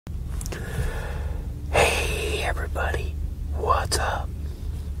everybody, what's up?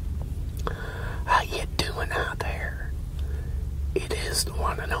 How you doing out there? It is the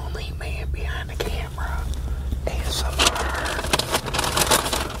one and only man behind the camera, ASMR.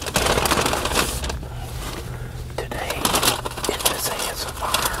 Today, in this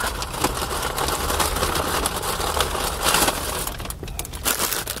ASMR,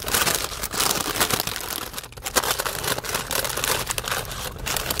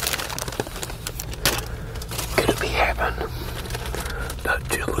 gonna be having the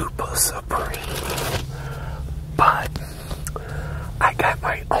Chalupa Supreme, but I got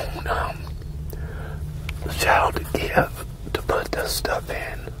my own shell to give to put this stuff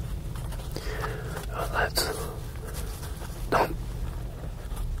in. Let's dump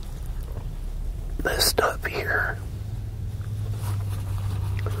this stuff here.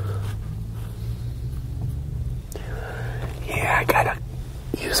 Yeah, I gotta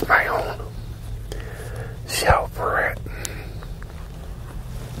use my own shell for it.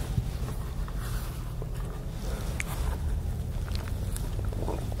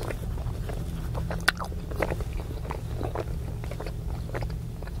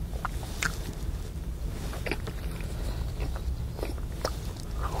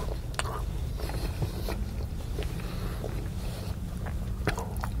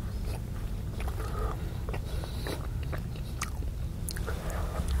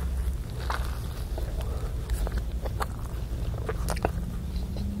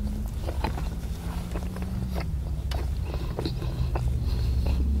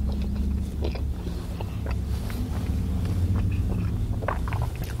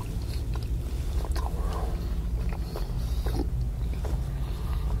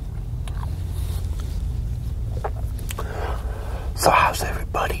 So how's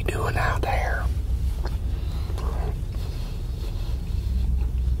everybody doing out there?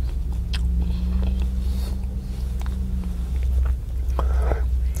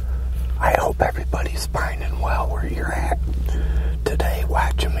 I hope everybody's fine and well where you're at today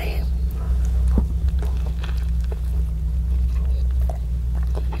watching me.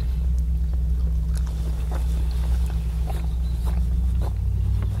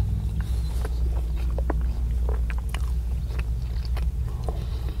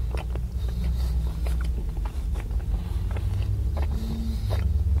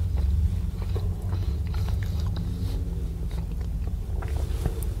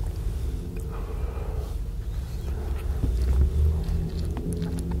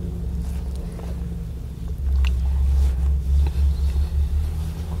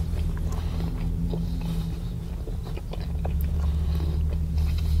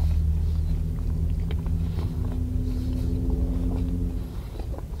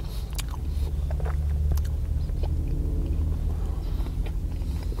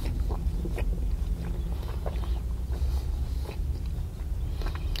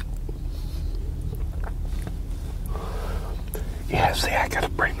 Yeah, see, I gotta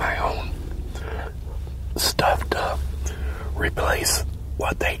bring my own stuff to replace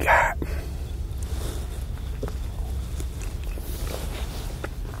what they got.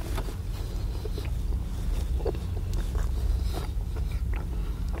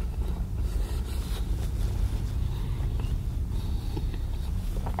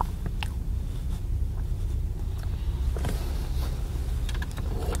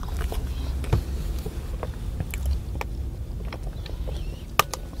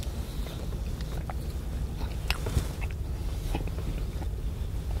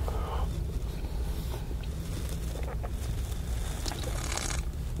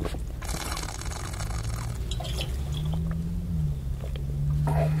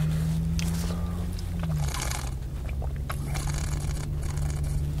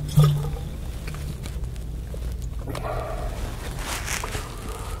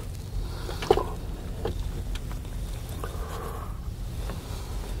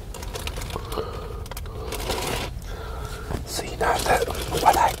 See, now that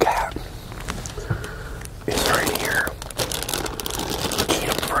what I got is right here.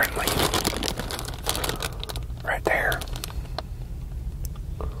 Keto friendly. Right there.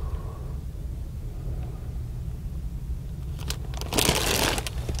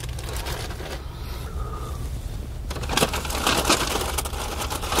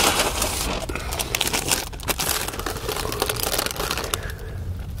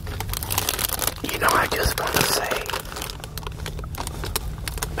 You know, I just want to say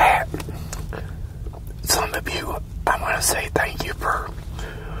that some of you, I want to say thank you for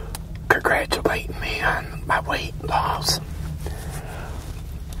congratulating me on my weight loss.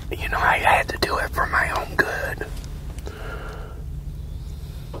 You know, I had to do it for my own good.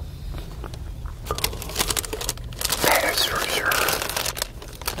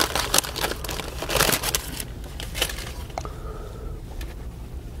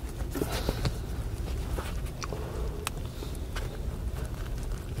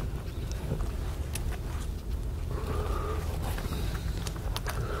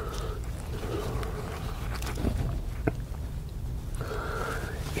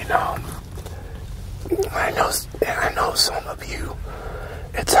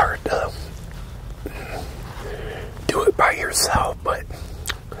 yourself, but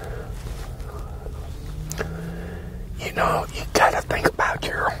you know, you gotta think about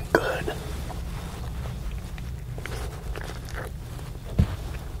your own good.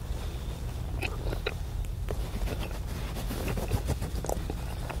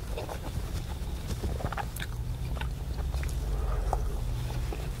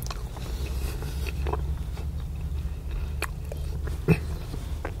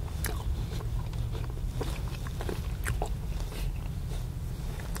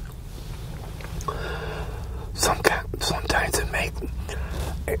 Sometimes it makes,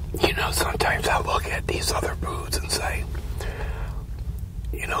 you know, sometimes I look at these other foods and say,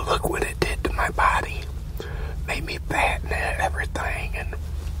 you know, look what it did to my body. Made me fat and everything, and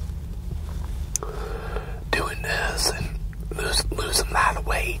doing this and losing a lot of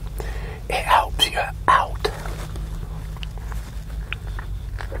weight. It helps you out.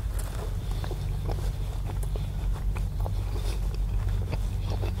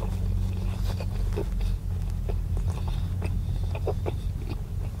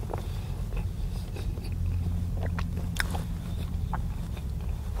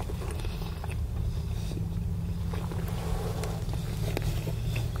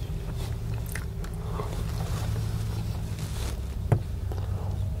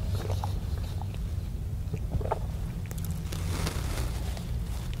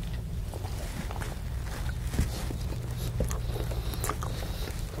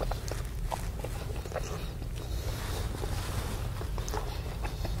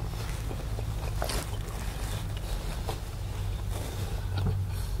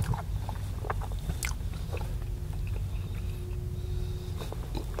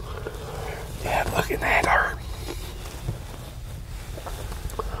 Looking at our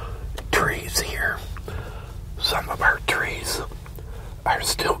trees here, some of our trees are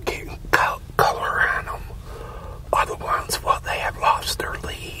still getting color on them. Other ones, well, they have lost their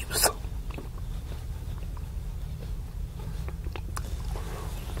leaves.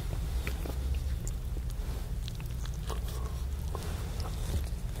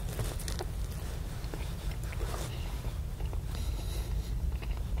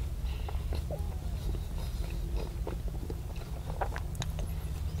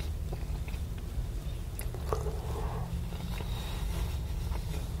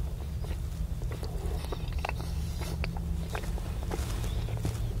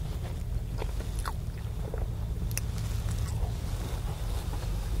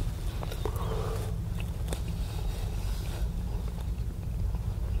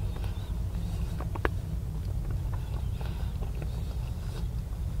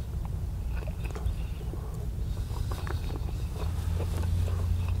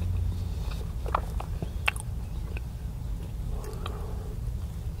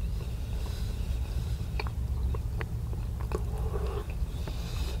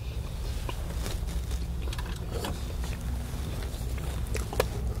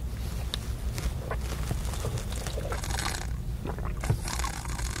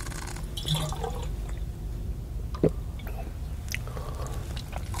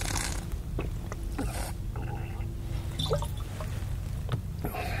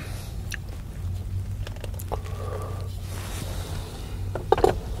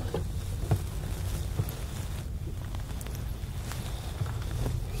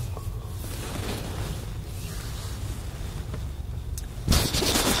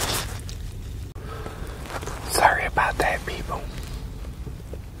 Sorry about that, people.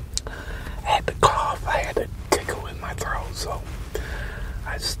 I had to cough. I had a tickle in my throat, so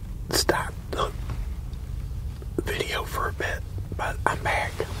I stopped the video for a bit, but I'm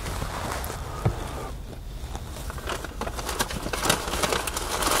back.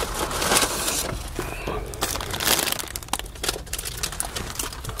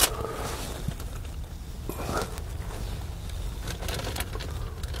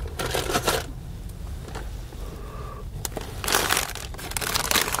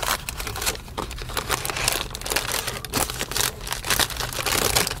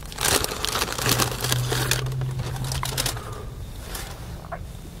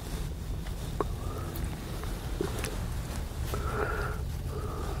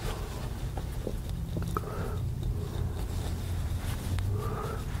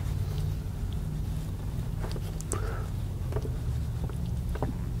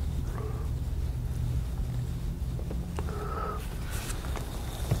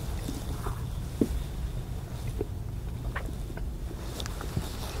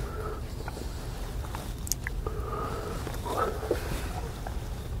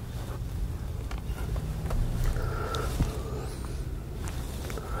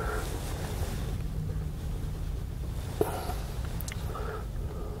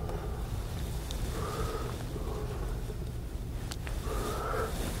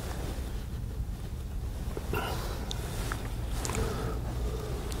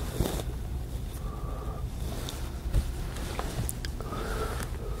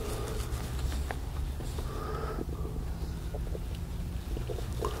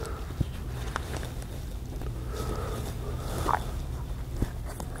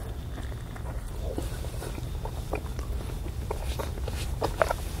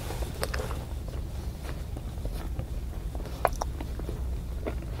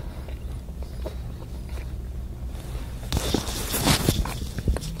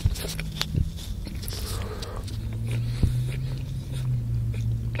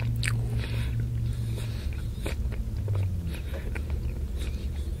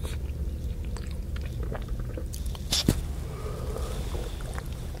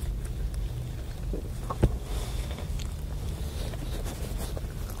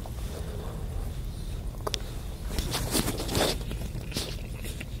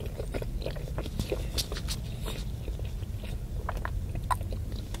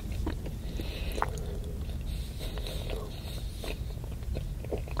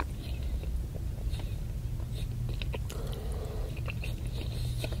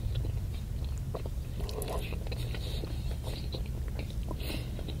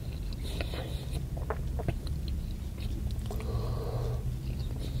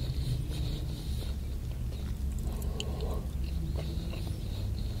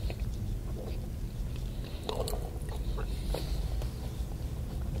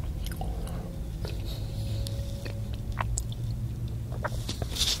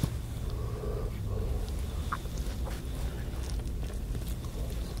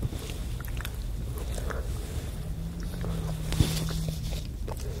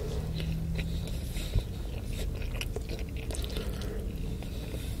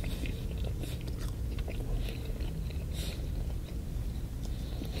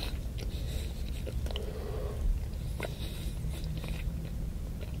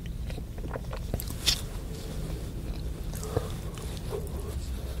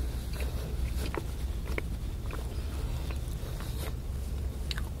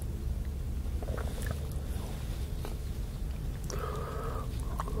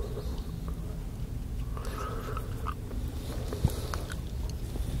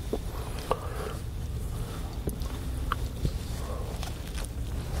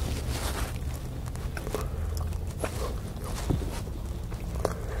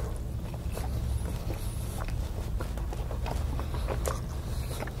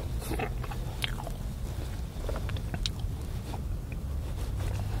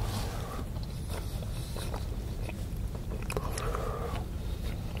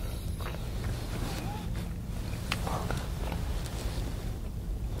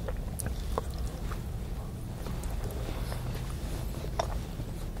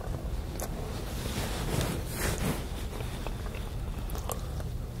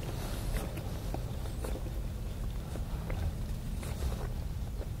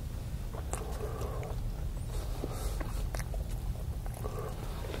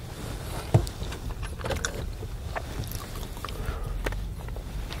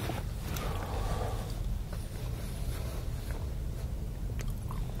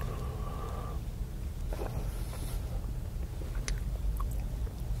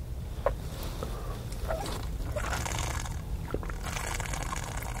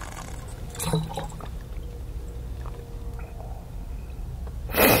 I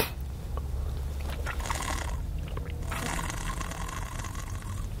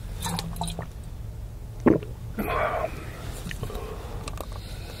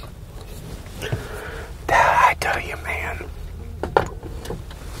tell you, man,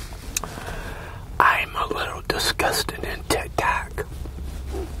 I'm a little disgusted in TikTok.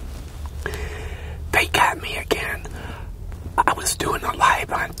 They got me again. I was doing a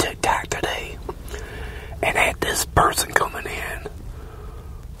live on TikTok today, and had this person coming in,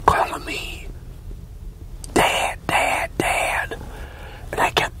 calling me Dad, Dad, Dad. And I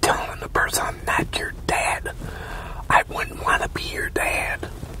kept telling the person, I'm not your dad. I wouldn't want to be your dad.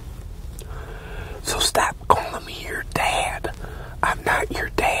 So stop calling me your dad. I'm not your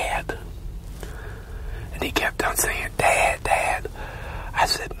dad. And he kept on saying, Dad, Dad. I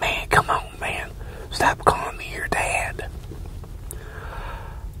said, man, come on, man. Stop calling me your dad.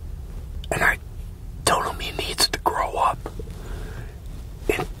 And I told him he needs to grow up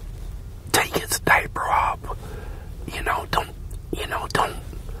and take his diaper off. Don't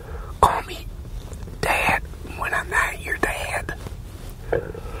call me Dad when I'm not your dad.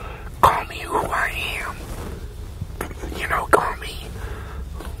 Call me who I am.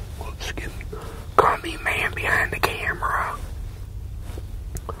 Call me man behind the camera.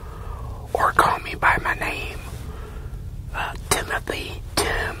 Or call me by my name. Timothy,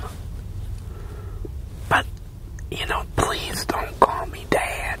 Tim. But, please don't call me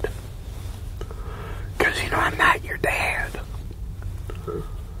Dad. Because, I'm not your dad.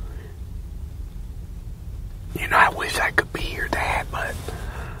 I wish I could be your dad, but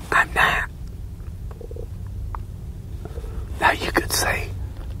I'm not. Now you could say,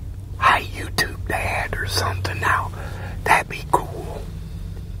 hi YouTube Dad or something. Now, that'd be cool.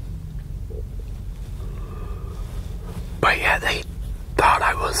 But yeah, they thought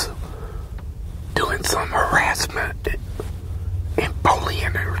I was doing some harassment and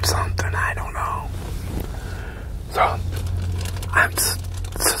bullying or something. I don't know. So, I'm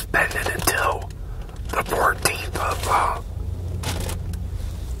suspended until the 14th of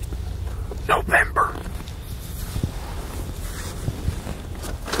November.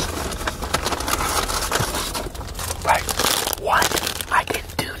 Like, what? I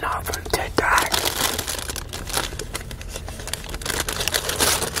didn't do nothing to die.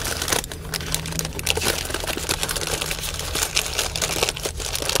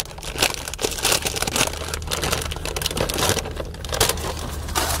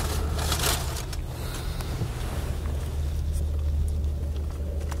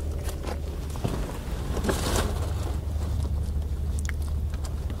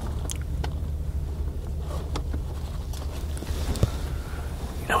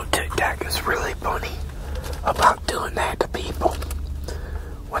 TikTok is really funny about doing that to people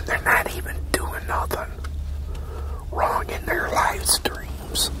when they're not even doing nothing wrong in their live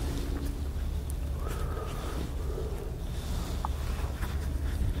streams.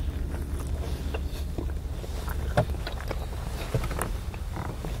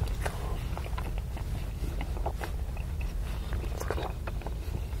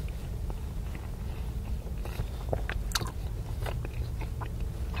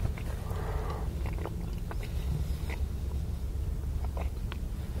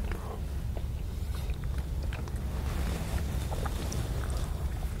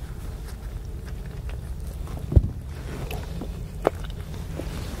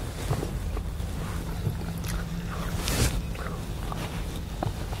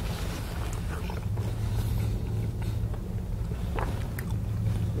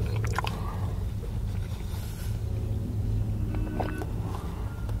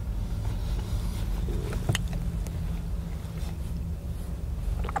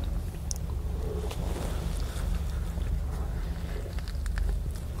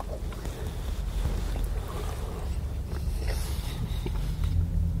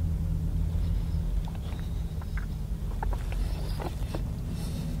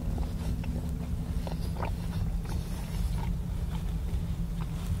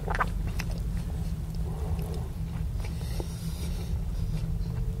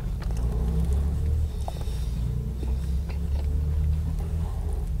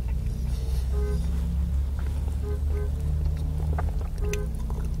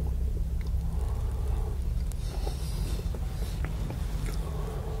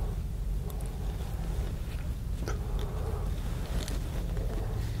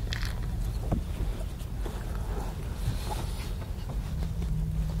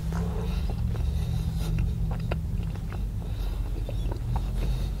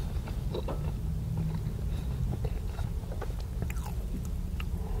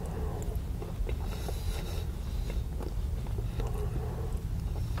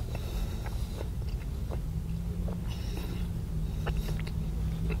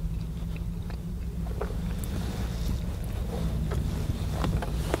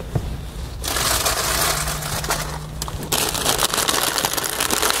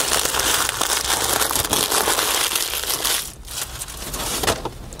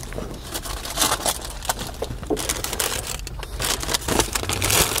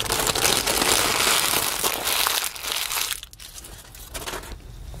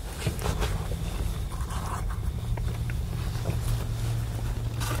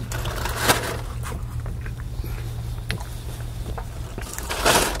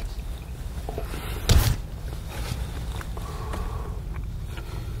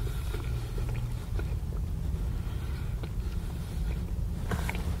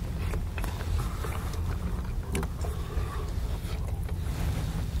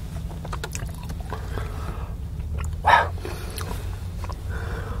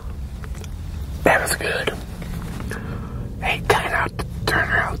 good. It kind of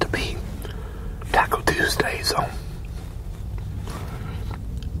turned out to be Taco Tuesday, so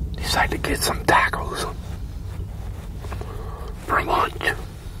decided to get some tacos for lunch.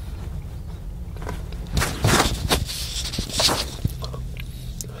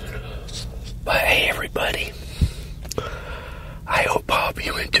 But hey everybody, I hope all of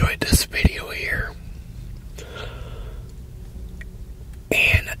you enjoyed this video here.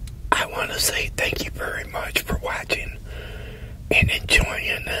 And I want to say thank you very much for watching and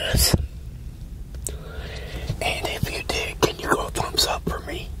enjoying this. And if you did, can you go thumbs up for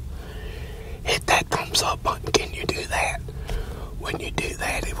me? Hit that thumbs up button, can you do that? When you do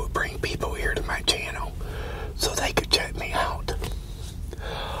that, it will bring people here to my channel so they could check me out.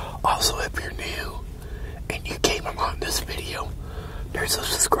 Also, if you're new and you came along this video, there's a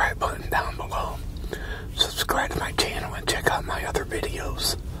subscribe button down below. Subscribe to my channel and check out my other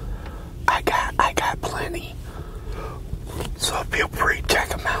videos. I got plenty. So feel free to check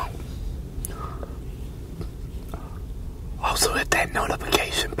them out. Also hit that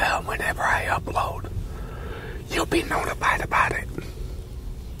notification bell whenever I upload. You'll be notified about it.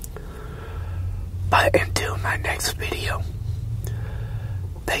 But until my next video,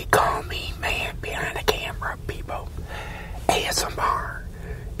 they call me man behind the camera, people. ASMR.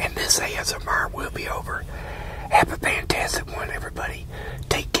 And this ASMR will be over. Have a fantastic one, everybody.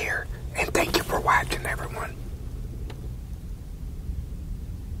 Take care. And thank you for watching, everyone.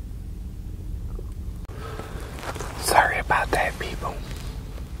 Sorry about that, people.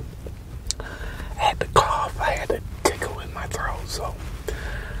 I had to cough. I had a tickle in my throat, so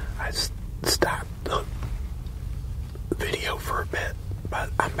I stopped the video for a bit. But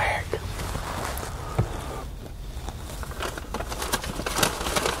I'm back.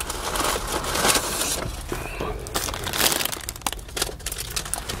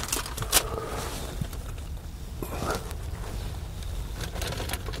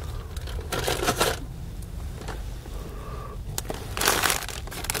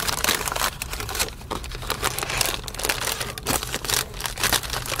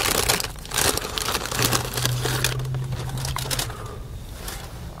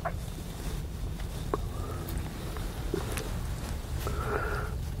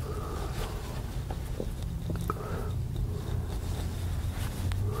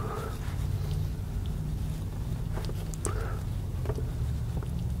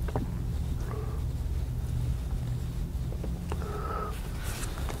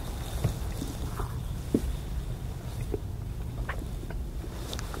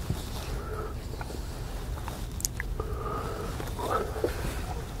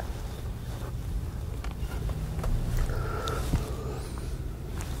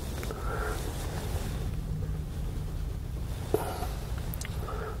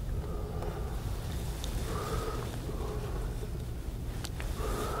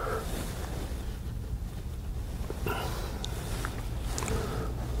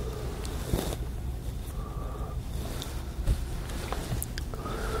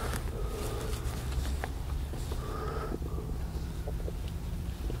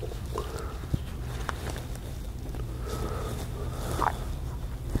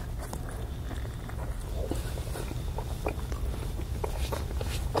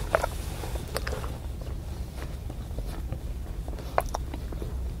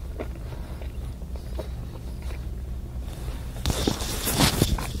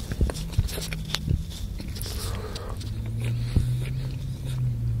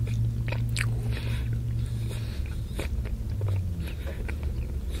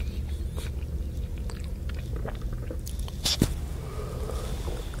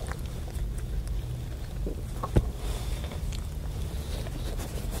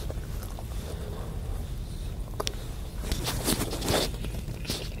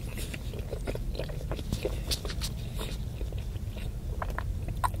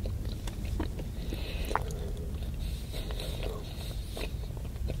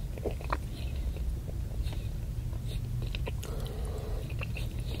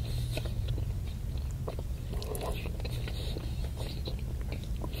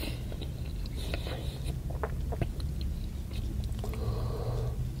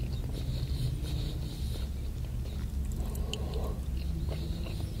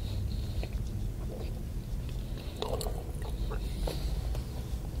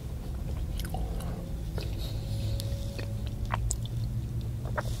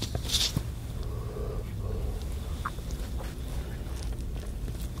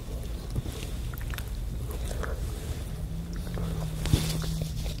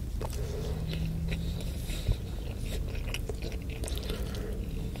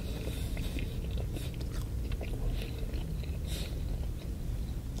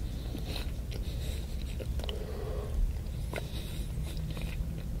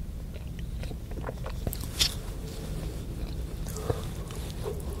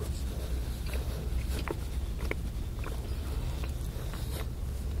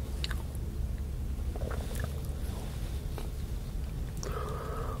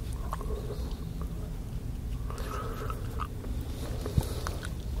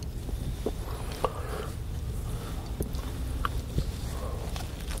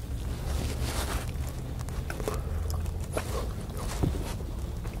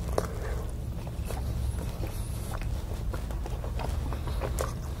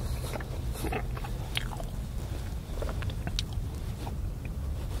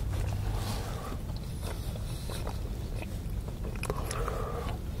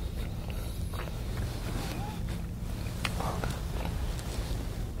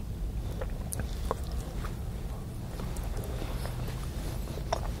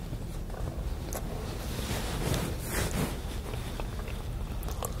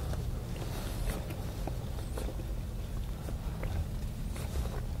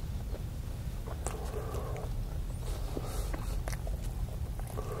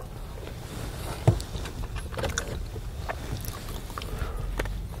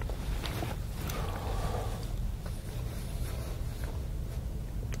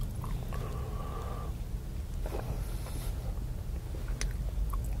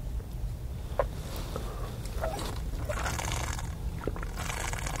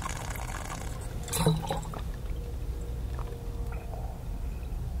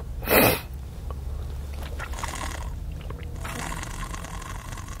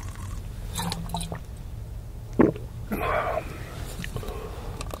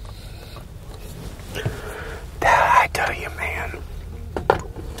 I tell you, man,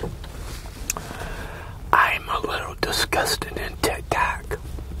 I'm a little disgusted in TikTok.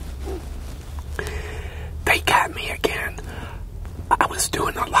 They got me again. I was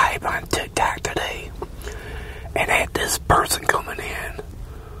doing a live on TikTok today, and had this person coming in,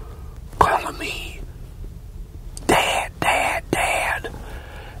 calling me Dad, Dad, Dad.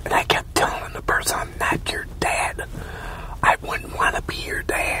 And I kept telling the person, I'm not your dad. I wouldn't want to be your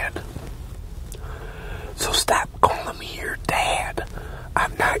dad. So stop calling me your dad.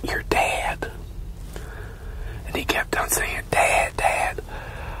 I'm not your dad. And he kept on saying, Dad, Dad.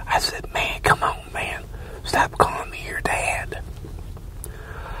 I said, man, come on, man. Stop calling me your dad.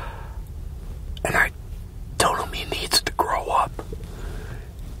 And I told him he needs to grow up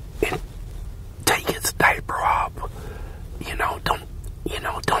and take his diaper off.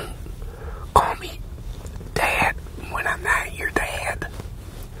 Don't call me Dad when I'm not your dad.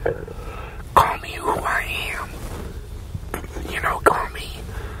 Call me who I am.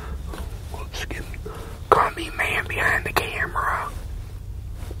 Call me man behind the camera.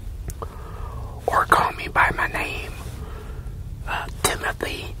 Or call me by my name.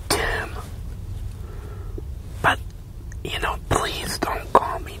 Timothy, Tim. But, please don't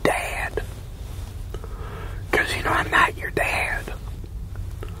call me Dad. Because, I'm not your dad.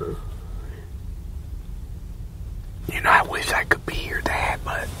 I wish I could be your dad,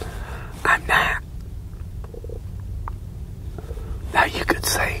 but I'm not. Now you could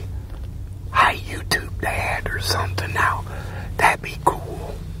say, hi YouTube Dad or something. Now, that'd be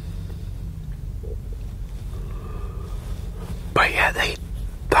cool. But yeah, they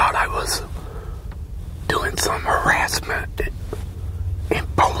thought I was doing some harassment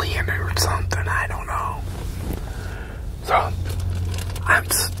and bullying or something. I don't know. So, I'm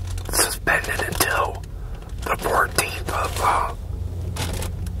suspended until the 14th of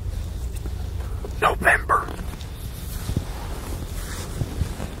November.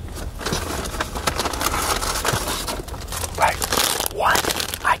 Like,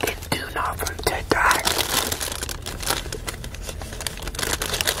 what? I didn't do nothing to die.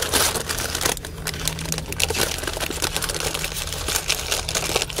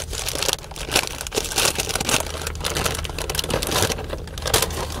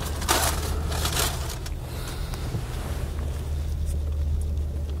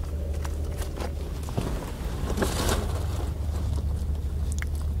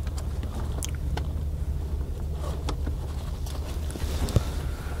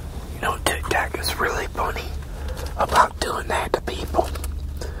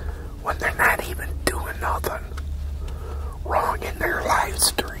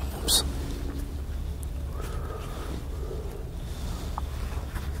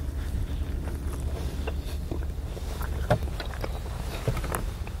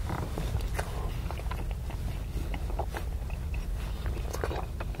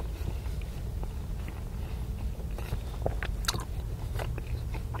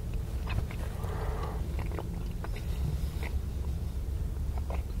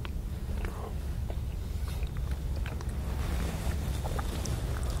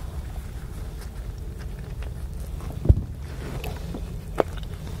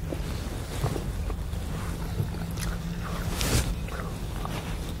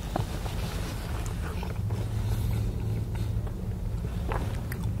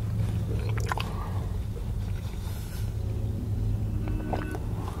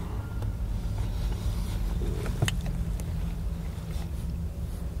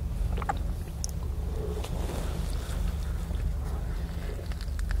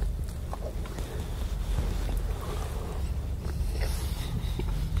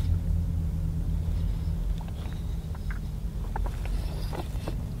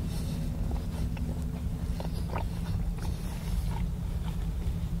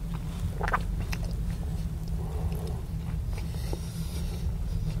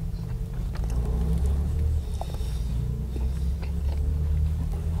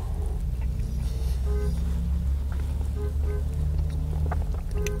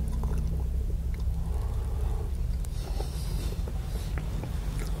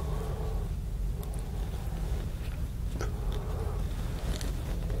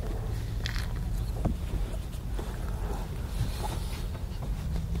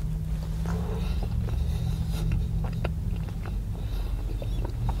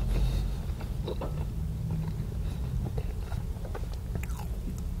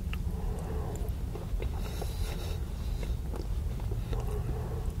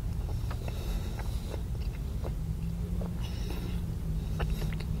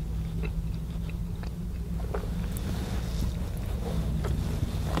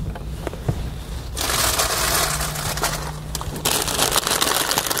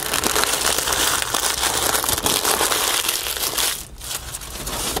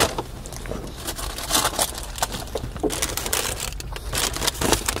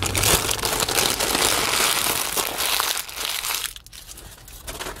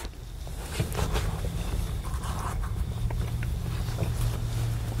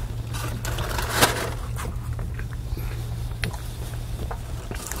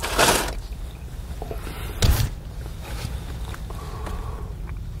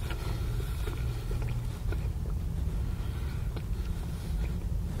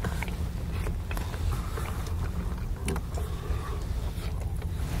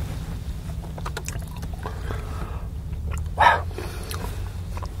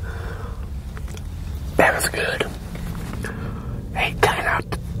 good. It kind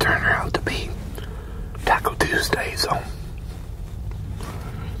of turned out to be Taco Tuesday, so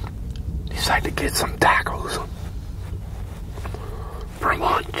decided to get some tacos for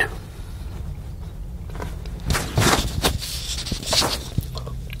lunch.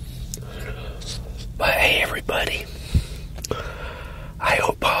 But hey everybody, I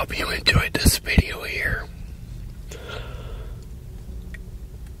hope all of you enjoyed this video here.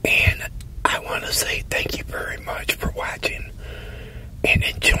 And I want to say thank you very much for watching and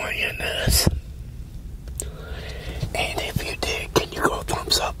enjoying this. And if you did, can you go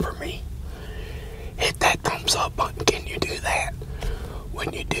thumbs up for me? Hit that thumbs up button. Can you do that?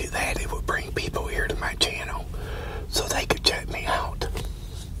 When you do that, it will bring people here to my channel so they can check me out.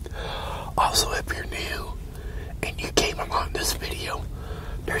 Also, if you're new and you came along this video,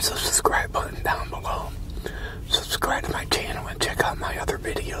 there's a subscribe button down below. Subscribe to my channel and check out my other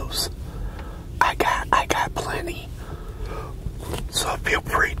videos. I got plenty. So feel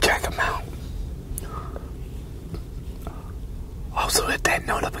free to check them out. Also hit that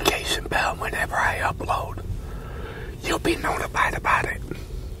notification bell whenever I upload. You'll be notified about it.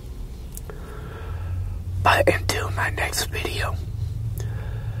 But until my next video,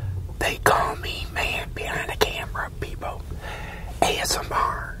 they call me man behind the camera, people.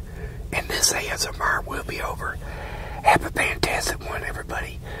 ASMR. And this ASMR will be over. Have a fantastic one,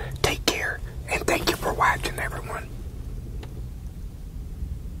 everybody. Take care. And thank you for watching, everyone.